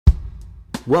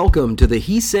Welcome to the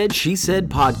He Said, She Said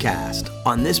podcast.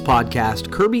 On this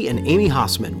podcast, Kirby and Amy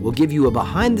Hossman will give you a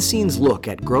behind-the-scenes look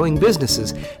at growing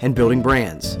businesses and building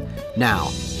brands. Now,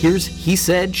 here's He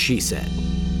Said, She Said.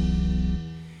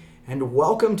 And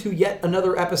welcome to yet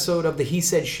another episode of the He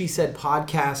Said, She Said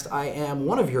podcast. I am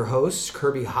one of your hosts,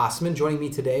 Kirby Hossman. Joining me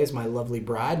today is my lovely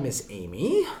bride, Miss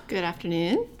Amy. Good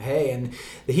afternoon. Hey, and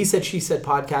the He Said, She Said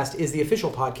podcast is the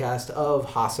official podcast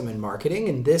of Hossman Marketing,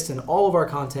 and this and all of our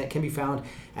content can be found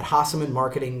at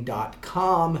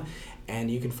hossmanmarketing.com, and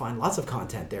you can find lots of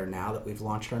content there now that we've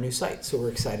launched our new site, so we're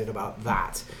excited about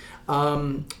that.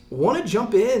 Want to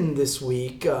jump in this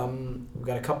week. We've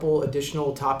got a couple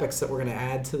additional topics that we're going to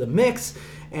add to the mix,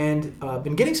 and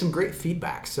been getting some great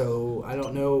feedback. So I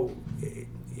don't know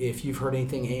if you've heard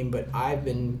anything, Aim, but I've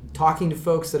been talking to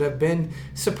folks that have been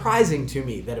surprising to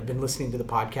me that have been listening to the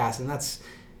podcast, and that's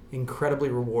incredibly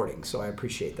rewarding. So I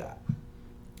appreciate that.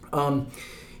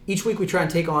 Each week we try and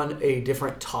take on a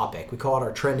different topic. We call it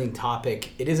our trending topic.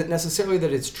 It isn't necessarily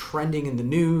that it's trending in the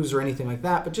news or anything like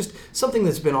that, but just something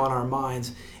that's been on our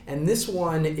minds. And this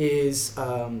one is,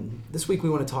 this week we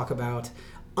want to talk about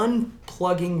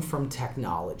unplugging from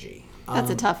technology. That's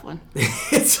a tough one.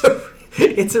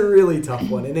 It's a really tough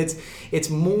one. And it's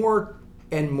more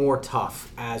and more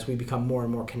tough as we become more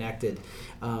and more connected.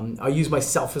 I'll use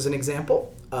myself as an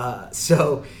example.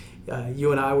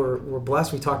 You and I were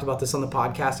blessed. We talked about this on the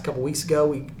podcast a couple weeks ago.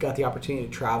 We got the opportunity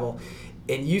to travel,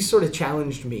 and you sort of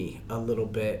challenged me a little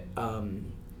bit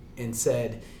and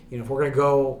said, if we're going to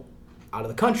go out of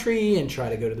the country and try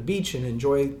to go to the beach and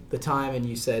enjoy the time, and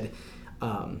you said,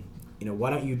 why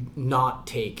don't you not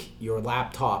take your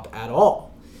laptop at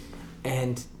all?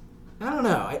 And I don't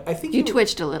know. I think you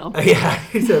twitched a little. Yeah,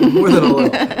 more than a little.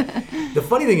 The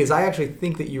funny thing is, I actually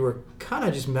think that you were kind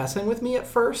of just messing with me at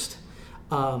first.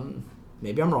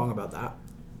 Maybe I'm wrong about that.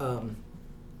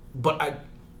 But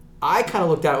I kind of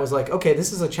looked at it, was like, okay,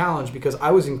 this is a challenge because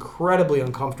I was incredibly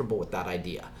uncomfortable with that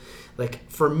idea.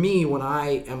 Like, for me, when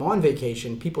I am on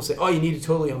vacation, people say, oh, you need to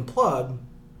totally unplug.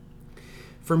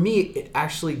 For me, it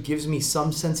actually gives me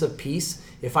some sense of peace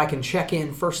if I can check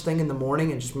in first thing in the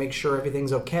morning and just make sure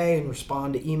everything's okay and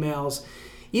respond to emails.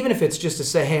 Even if it's just to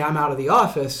say, hey, I'm out of the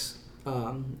office,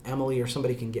 Emily or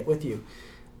somebody can get with you.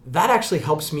 That actually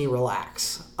helps me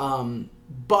relax.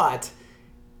 But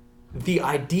the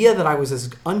idea that I was as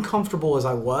uncomfortable as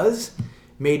I was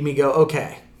made me go,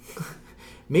 okay,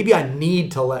 maybe I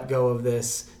need to let go of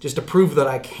this just to prove that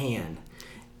I can.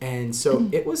 And so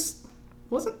it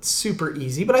wasn't super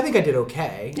easy, but I think I did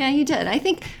okay. Yeah, you did. I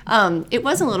think it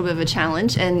was a little bit of a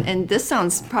challenge, and this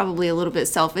sounds probably a little bit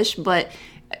selfish, but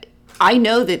I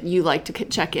know that you like to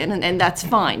check in, and that's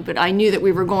fine. But I knew that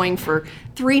we were going for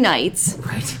 3 nights,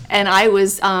 right? And I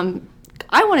was, I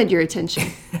wanted your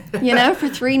attention, for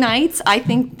 3 nights. I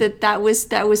think that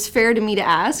was fair to me to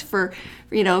ask for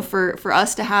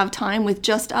us to have time with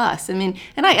just us. I mean,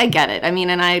 and I get it. I mean,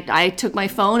 and I took my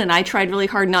phone and I tried really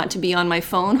hard not to be on my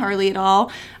phone hardly at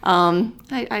all.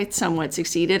 I somewhat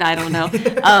succeeded. I don't know.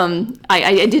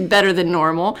 I did better than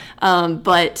normal.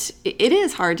 But it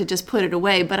is hard to just put it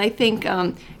away. But I think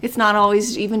it's not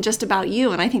always even just about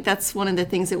you. And I think that's one of the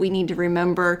things that we need to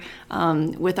remember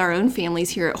with our own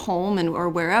families here at home or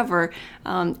wherever.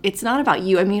 It's not about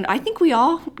you. I mean, I think we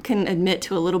all can admit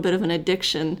to a little bit of an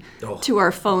addiction to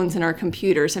our phones and our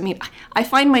computers. I mean, I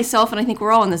find myself, and I think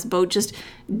we're all in this boat, just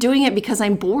doing it because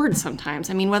I'm bored sometimes.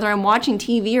 I mean, whether I'm watching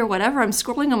TV or whatever, I'm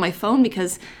scrolling on my phone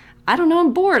because, I don't know,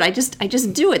 I'm bored. I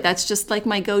just do it. That's just like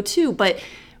my go-to. But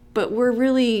we're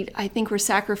really, I think we're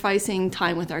sacrificing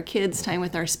time with our kids, time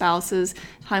with our spouses,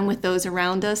 time with those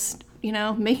around us,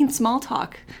 making small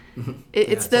talk. Mm-hmm.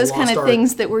 It's those kind of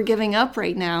things that we're giving up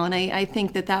right now. And I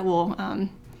think that will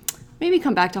maybe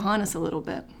come back to haunt us a little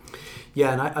bit.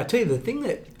 Yeah, and I tell you, the thing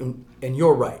that, and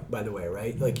you're right, by the way,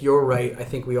 right? Like, you're right. I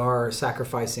think we are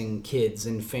sacrificing kids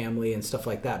and family and stuff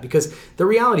like that. Because the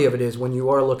reality of it is, when you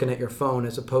are looking at your phone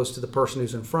as opposed to the person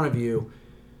who's in front of you,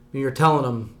 you're telling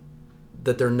them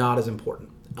that they're not as important.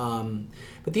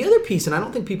 But the other piece, and I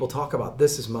don't think people talk about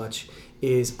this as much,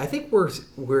 is I think we're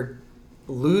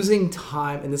losing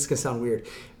time, and this is going to sound weird,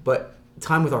 but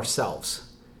time with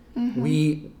ourselves. Mm-hmm.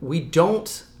 We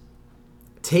don't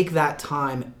take that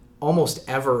time almost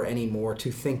ever anymore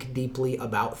to think deeply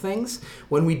about things.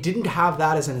 When we didn't have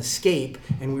that as an escape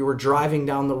and we were driving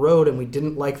down the road and we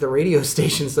didn't like the radio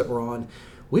stations that were on,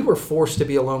 we were forced to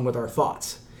be alone with our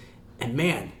thoughts. And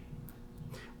man,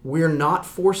 we're not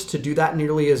forced to do that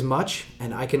nearly as much.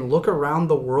 And I can look around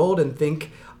the world and think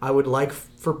I would like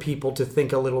for people to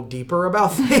think a little deeper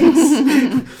about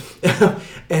things.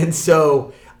 And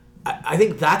so I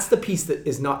think that's the piece that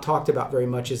is not talked about very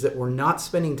much, is that we're not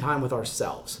spending time with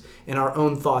ourselves and our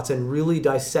own thoughts and really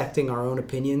dissecting our own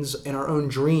opinions and our own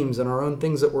dreams and our own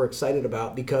things that we're excited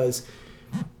about, because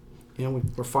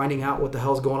we're finding out what the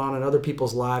hell's going on in other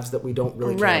people's lives that we don't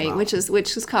really care about. Which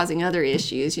is causing other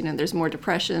issues. There's more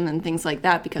depression and things like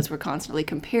that because we're constantly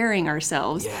comparing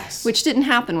ourselves, Yes. which didn't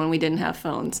happen when we didn't have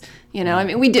phones. I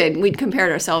mean, we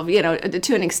compared ourselves,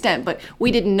 to an extent, but we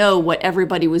didn't know what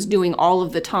everybody was doing all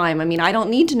of the time. I mean, I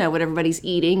don't need to know what everybody's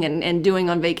eating and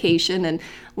doing on vacation and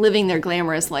living their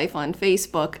glamorous life on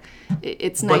Facebook.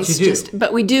 It's nice,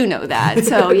 but we do know that.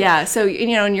 So yeah,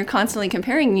 and you're constantly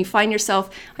comparing, and you find yourself.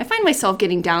 I find myself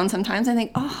getting down sometimes. I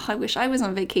think, oh, I wish I was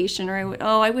on vacation, or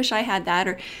I wish I had that,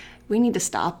 or we need to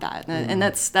stop that. And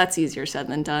that's easier said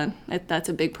than done. That's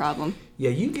a big problem. Yeah,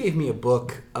 you gave me a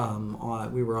book.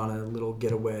 We were on a little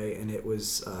getaway, and it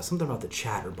was something about the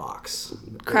Chatterbox.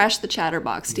 Crash the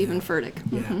Chatterbox, Stephen Furtick.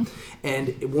 Yeah,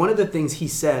 and one of the things he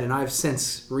said, and I've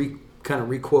since kind of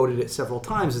requoted it several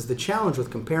times, is the challenge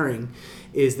with comparing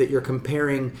is that you're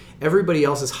comparing everybody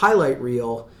else's highlight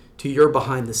reel to your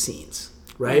behind the scenes,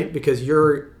 right? Because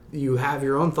you have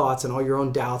your own thoughts and all your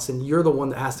own doubts, and you're the one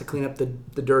that has to clean up the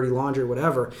dirty laundry or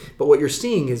whatever. But what you're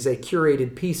seeing is a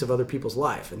curated piece of other people's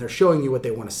life, and they're showing you what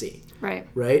they want to see. Right.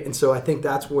 Right? And so I think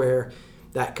that's where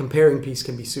that comparing piece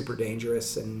can be super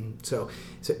dangerous. And so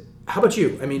how about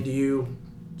you? I mean, do you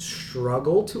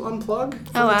struggle to unplug from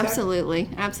the tech?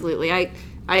 Absolutely.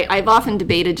 I've often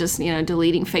debated just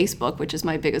deleting Facebook, which is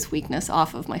my biggest weakness,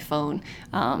 off of my phone.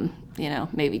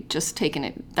 Maybe just taking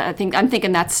it. I'm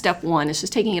thinking that's step one, is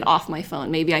just taking it off my phone.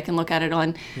 Maybe I can look at it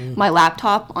on my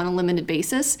laptop on a limited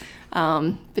basis,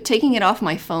 but taking it off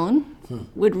my phone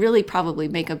would really probably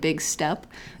make a big step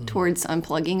towards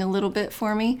unplugging a little bit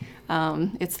for me.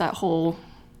 It's that whole.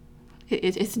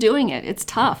 It's doing it. It's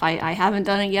tough. I haven't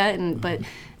done it yet,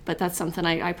 but that's something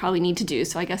I probably need to do.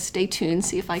 So I guess stay tuned,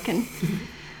 see if I can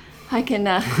put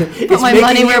my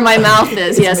money where my mouth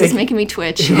is. Yes, it's making me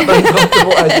twitch.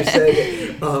 Uncomfortable as you're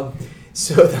saying it.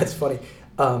 So that's funny.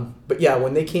 But yeah,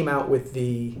 when they came out with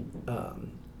the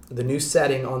new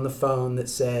setting on the phone that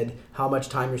said how much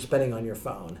time you're spending on your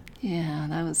phone. Yeah,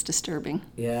 that was disturbing.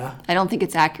 Yeah. I don't think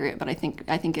it's accurate, but I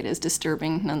think it is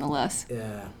disturbing nonetheless.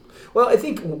 Yeah. Well, I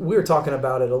think we were talking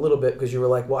about it a little bit because you were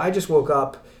like, well, I just woke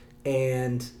up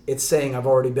and it's saying I've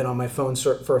already been on my phone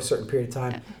for a certain period of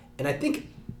time. Yeah. And I think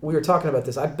we were talking about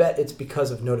this. I bet it's because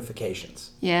of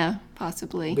notifications. Yeah,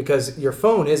 possibly. Because your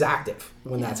phone is active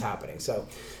when that's happening. So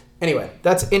anyway,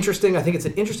 that's interesting. I think it's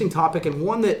an interesting topic, and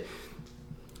one that,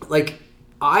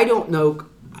 I don't know.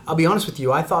 I'll be honest with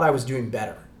you. I thought I was doing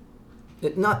better.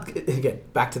 Again,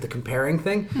 back to the comparing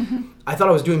thing. Mm-hmm. I thought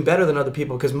I was doing better than other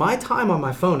people because my time on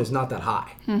my phone is not that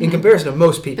high in comparison to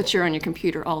most people. But you're on your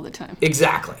computer all the time.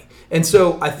 Exactly. And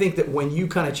so I think that when you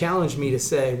kind of challenged me to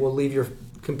say, well, leave your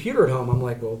computer at home, I'm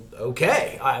like, well,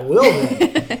 okay, I will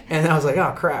then. And I was like,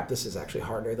 oh, crap, this is actually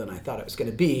harder than I thought it was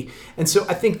going to be. And so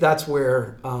I think that's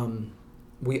where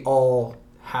we all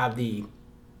have the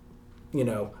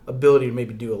ability to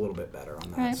maybe do a little bit better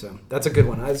on that. Right. So that's a good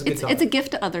one. That's a good topic. It's a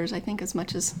gift to others, I think, as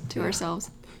much as to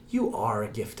ourselves. You are a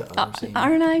gift to others.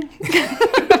 Aren't I?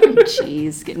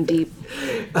 Jeez, getting deep.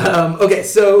 Okay,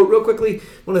 so real quickly,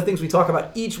 one of the things we talk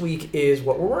about each week is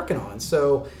what we're working on.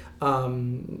 So I'll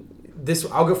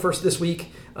go first this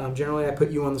week. Generally, I put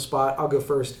you on the spot. I'll go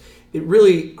first.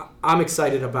 I'm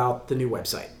excited about the new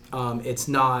website. It's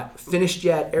not finished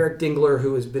yet. Eric Dingler,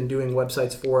 who has been doing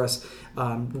websites for us,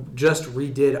 just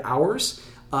redid ours.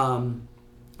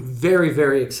 Very,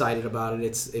 very excited about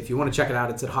it. If you want to check it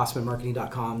out, it's at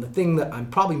HossmanMarketing.com. The thing that I'm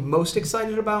probably most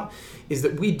excited about is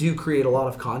that we do create a lot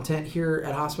of content here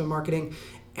at Hossman Marketing,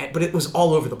 but it was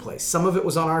all over the place. Some of it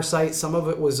was on our site, some of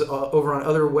it was over on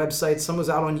other websites, some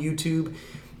was out on YouTube.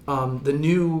 The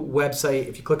new website,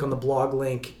 if you click on the blog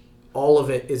link, all of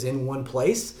it is in one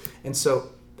place. And so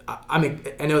I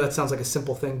know that sounds like a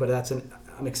simple thing, but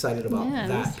I'm excited about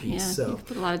that piece. Yeah, so you've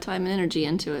put a lot of time and energy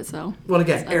into it, so well,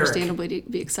 again, it's understandably to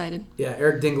be excited. Yeah,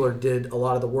 Eric Dingler did a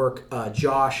lot of the work.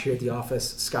 Josh here at the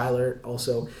office, Skylar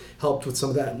also helped with some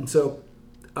of that, and so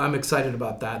I'm excited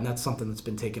about that, and that's something that's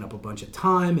been taking up a bunch of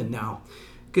time, and now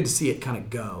good to see it kind of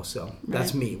go. So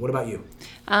that's me. What about you?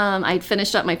 I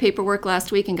finished up my paperwork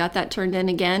last week and got that turned in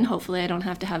again. Hopefully I don't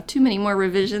have to have too many more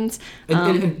revisions.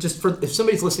 And just if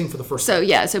somebody's listening for the first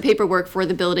time. So paperwork for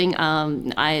the building.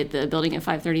 The building at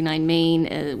 539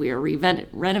 Main, we are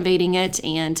renovating it,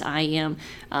 and I am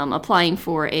applying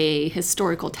for a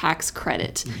historical tax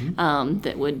credit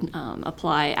that would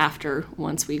apply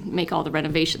once we make all the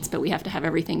renovations. But we have to have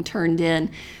everything turned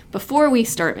in before we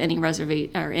start any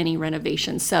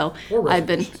renovations. So Or I've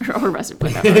been, reservations. or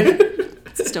reservations, whatever.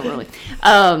 It's still early.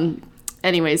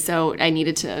 Anyway, so I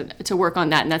needed to work on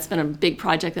that, and that's been a big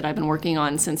project that I've been working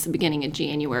on since the beginning of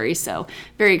January. So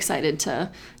very excited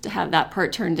to have that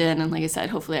part turned in, and like I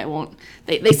said, hopefully I won't.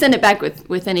 They send it back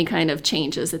with any kind of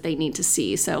changes that they need to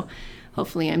see. So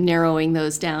hopefully I'm narrowing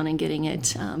those down and getting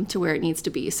it to where it needs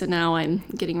to be. So now I'm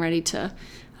getting ready to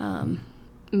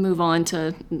move on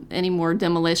to any more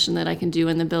demolition that I can do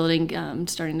in the building,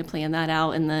 starting to plan that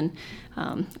out. And then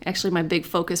actually my big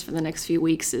focus for the next few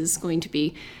weeks is going to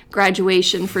be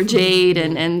graduation for Jade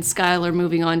and Skylar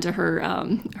moving on to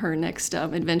her next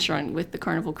adventure with the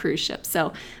Carnival cruise ship.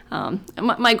 So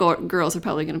my girls are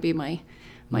probably going to be my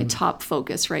top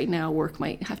focus right now. Work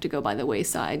might have to go by the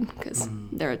wayside because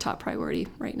they're a top priority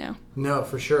right now. No,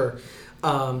 for sure.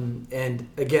 And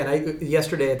again,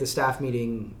 yesterday at the staff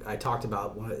meeting, I talked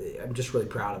about, I'm just really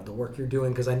proud of the work you're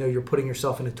doing because I know you're putting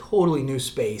yourself in a totally new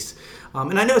space.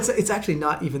 And I know it's actually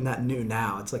not even that new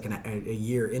now. It's like a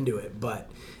year into it,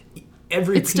 but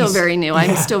it's still very new.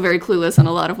 I'm still very clueless on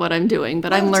a lot of what I'm doing,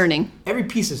 but I'm learning. Every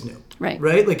piece is new. Right.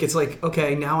 Like, it's like,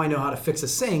 okay, now I know how to fix a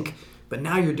sink, but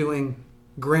now you're doing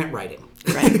grant writing.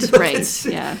 Right.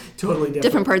 Yeah. Totally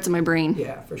different parts of my brain.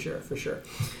 Yeah, for sure.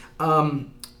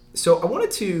 So I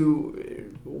wanted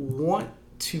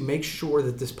to make sure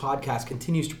that this podcast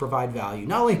continues to provide value.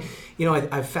 Not only,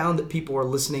 I've found that people are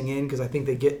listening in because I think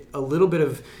they get a little bit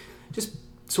of just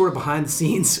sort of behind the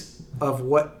scenes of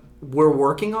what we're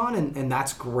working on, and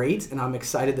that's great, and I'm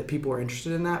excited that people are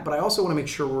interested in that, but I also want to make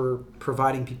sure we're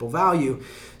providing people value.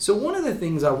 So one of the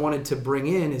things I wanted to bring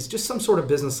in is just some sort of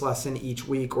business lesson each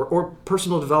week, or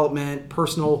personal development,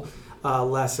 personal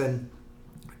lesson.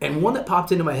 And one that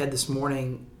popped into my head this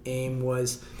morning, Aim,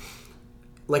 was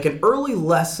like an early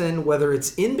lesson, whether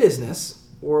it's in business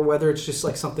or whether it's just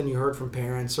like something you heard from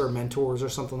parents or mentors or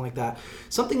something like that,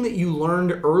 something that you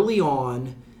learned early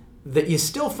on that you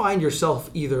still find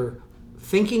yourself either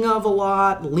thinking of a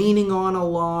lot, leaning on a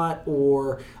lot,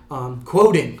 or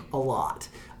quoting a lot.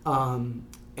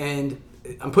 And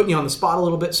I'm putting you on the spot a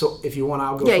little bit, so if you want,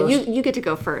 I'll go first. Yeah, you get to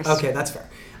go first. Okay, that's fair.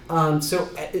 So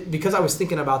because I was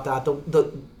thinking about that,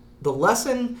 the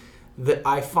lesson that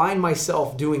I find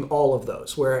myself doing all of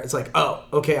those, where it's like, oh,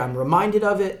 okay, I'm reminded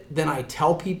of it, then I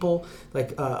tell people,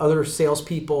 like other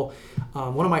salespeople.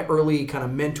 One of my early kind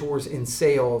of mentors in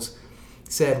sales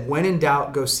said, when in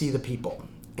doubt, go see the people.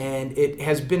 And it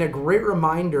has been a great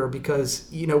reminder because,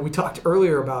 we talked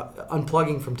earlier about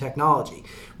unplugging from technology.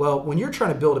 Well, when you're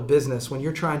trying to build a business, when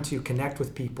you're trying to connect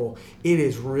with people, it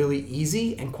is really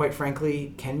easy and quite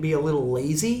frankly can be a little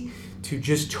lazy to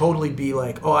just totally be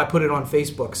like, oh, I put it on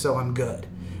Facebook, so I'm good,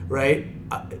 right?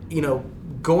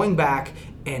 Going back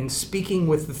and speaking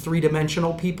with the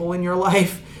three-dimensional people in your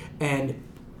life and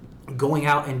going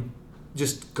out and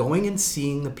just going and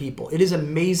seeing the people. It is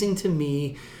amazing to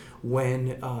me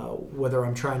when whether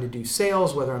I'm trying to do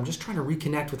sales, whether I'm just trying to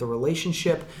reconnect with a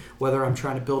relationship, whether I'm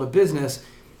trying to build a business,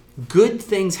 good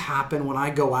things happen when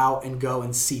I go out and go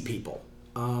and see people.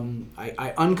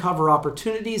 I uncover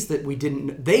opportunities that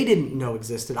they didn't know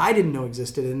existed, I didn't know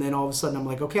existed, and then all of a sudden I'm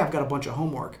like, okay, I've got a bunch of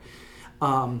homework.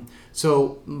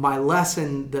 So my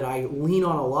lesson that I lean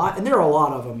on a lot, and there are a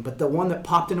lot of them, but the one that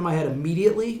popped into my head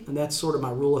immediately, and that's sort of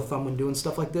my rule of thumb when doing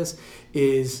stuff like this,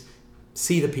 is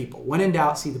see the people. When in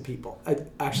doubt, see the people.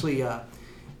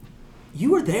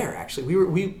 You were there, actually.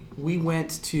 We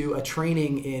went to a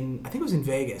training I think it was in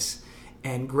Vegas,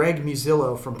 and Greg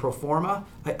Musillo from Proforma,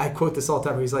 I quote this all the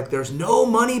time, he's like, there's no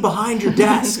money behind your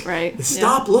desk. Right.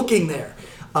 Stop looking there.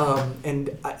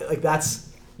 That's,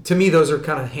 to me, those are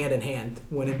kind of hand in hand.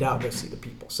 When in doubt, go see the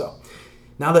people. So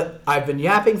now that I've been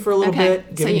yapping for a little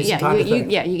bit, giving you some time to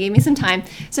think. You gave me some time.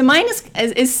 So mine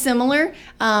is similar,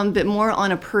 but more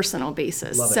on a personal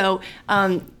basis. Love it. So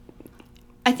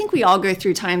I think we all go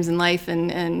through times in life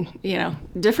and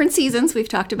different seasons. We've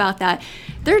talked about that.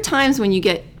 There are times when you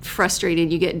get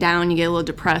frustrated, you get down, you get a little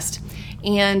depressed.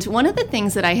 And one of the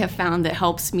things that I have found that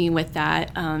helps me with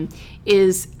that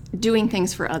is doing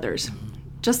things for others.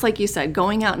 Just like you said,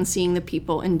 going out and seeing the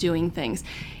people and doing things.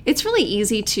 It's really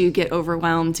easy to get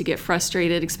overwhelmed, to get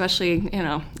frustrated, especially,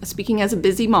 speaking as a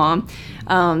busy mom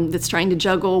that's trying to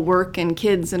juggle work and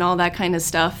kids and all that kind of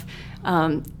stuff.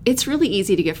 It's really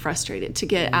easy to get frustrated, to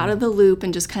get out of the loop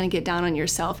and just kind of get down on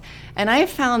yourself. And I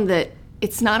have found that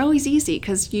it's not always easy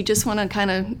because you just want to kind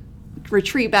of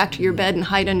retreat back to your bed and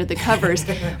hide under the covers.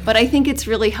 But I think it's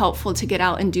really helpful to get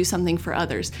out and do something for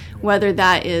others, whether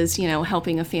that is,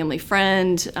 helping a family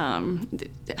friend,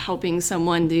 helping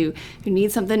someone who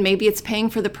needs something. Maybe it's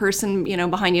paying for the person,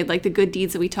 behind you, like the good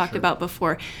deeds that we talked about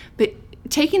before. But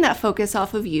taking that focus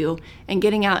off of you and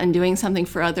getting out and doing something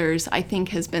for others, I think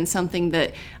has been something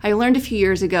that I learned a few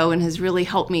years ago and has really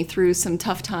helped me through some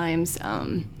tough times.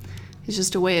 It's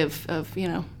just a way of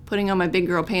putting on my big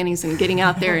girl panties and getting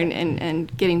out there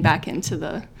and getting back into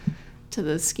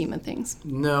the scheme of things.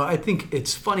 No, I think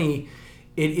it's funny.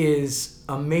 It is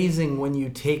amazing when you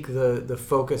take the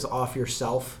focus off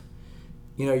yourself.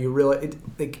 You realize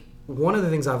one of the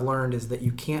things I've learned is that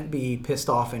you can't be pissed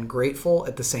off and grateful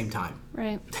at the same time.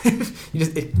 Right.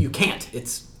 You can't.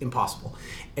 It's impossible.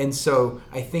 And so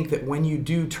I think that when you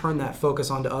do turn that focus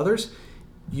onto others,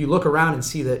 you look around and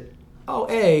see that, oh,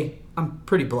 A, I'm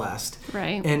pretty blessed.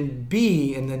 Right. And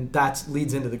B, and then that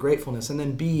leads into the gratefulness. And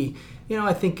then B,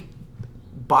 I think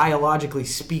biologically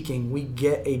speaking, we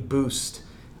get a boost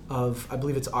of, I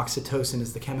believe it's oxytocin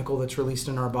is the chemical that's released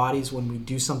in our bodies when we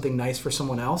do something nice for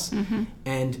someone else. Mm-hmm.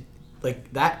 And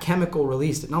that chemical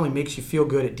released, it not only makes you feel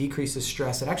good, it decreases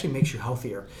stress, it actually makes you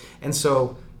healthier. And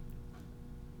so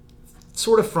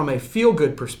sort of from a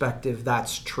feel-good perspective,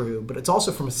 that's true, but it's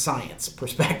also from a science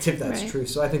perspective, that's true.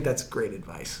 So I think that's great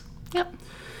advice. Yep.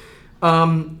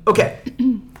 Okay.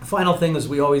 Final thing is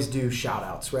we always do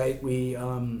shout-outs, right?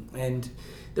 And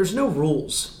there's no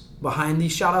rules behind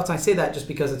these shout-outs. I say that just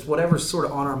because it's whatever's sort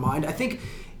of on our mind. I think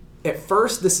at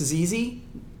first this is easy.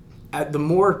 The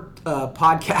more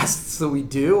podcasts that we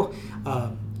do,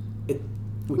 a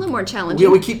little more challenging.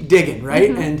 We keep digging,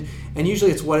 right? Mm-hmm. And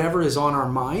usually it's whatever is on our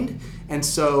mind. And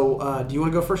so, do you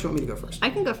want to go first or you want me to go first? I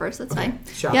can go first. That's fine.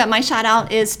 Shout out. My shout out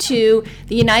is to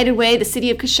the United Way, the City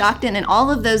of Coshocton, and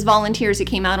all of those volunteers who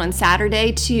came out on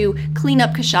Saturday to clean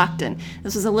up Coshocton.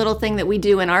 This was a little thing that we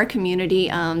do in our community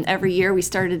every year. We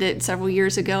started it several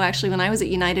years ago, actually, when I was at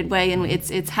United Way, and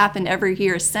it's happened every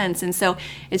year since. And so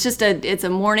it's just a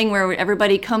morning where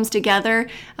everybody comes together,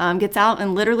 gets out,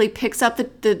 and literally picks up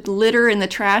the litter and the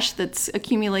trash that's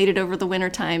accumulated over the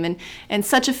wintertime. And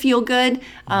such a feel good.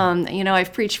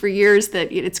 I've preached for years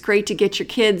that it's great to get your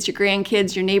kids, your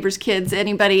grandkids, your neighbors' kids,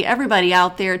 everybody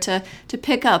out there to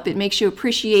pick up. It makes you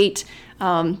appreciate,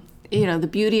 the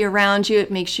beauty around you.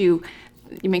 It makes your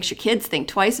kids think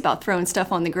twice about throwing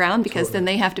stuff on the ground because then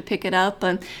they have to pick it up.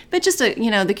 But just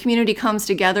the community comes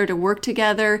together to work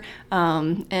together,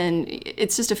 and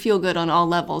it's just a feel good on all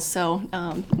levels. So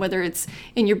whether it's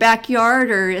in your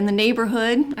backyard or in the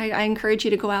neighborhood, I encourage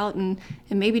you to go out and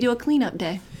maybe do a cleanup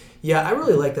day. Yeah, I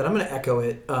really like that. I'm going to echo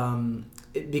it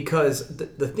because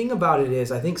the thing about it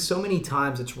is I think so many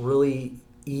times it's really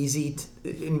easy,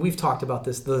 and we've talked about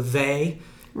this, they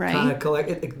kind of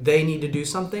collect, they need to do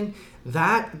something.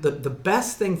 That the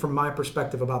best thing from my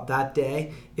perspective about that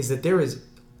day is that there is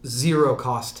zero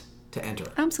cost to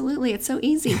enter. Absolutely. It's so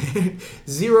easy.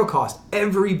 Zero cost.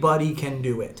 Everybody can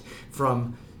do it.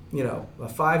 From a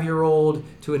 5-year-old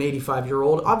to an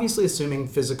 85-year-old, obviously assuming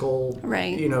physical,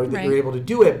 that you're able to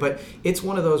do it, but it's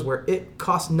one of those where it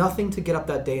costs nothing to get up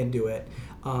that day and do it.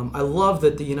 I love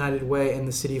that the United Way and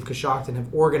the City of Coshocton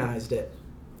have organized it,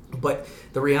 but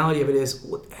the reality of it is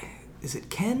it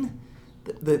Ken?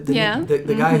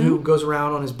 The guy who goes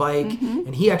around on his bike,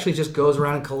 and he actually just goes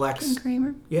around and collects. Ken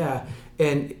Kramer. Yeah,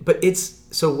 but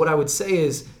so what I would say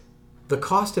is the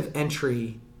cost of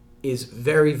entry is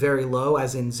very, very low,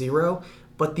 as in zero,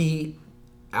 but the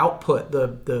output,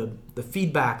 the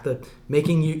feedback, the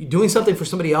doing something for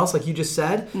somebody else, like you just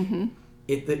said,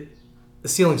 the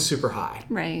ceiling's super high.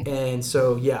 Right. And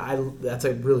so, that's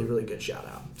a really, really good shout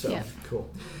out. So,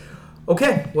 cool.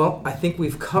 Okay, well, I think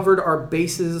we've covered our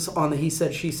bases on the He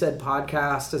Said, She Said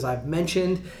podcast. As I've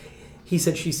mentioned, He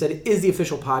Said, She Said is the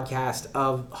official podcast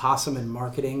of Hasseman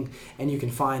Marketing, and you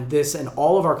can find this and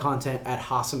all of our content at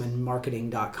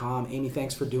hassemanmarketing.com. Amy,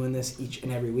 thanks for doing this each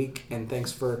and every week, and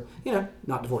thanks for,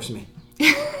 not divorcing me.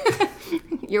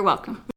 You're welcome.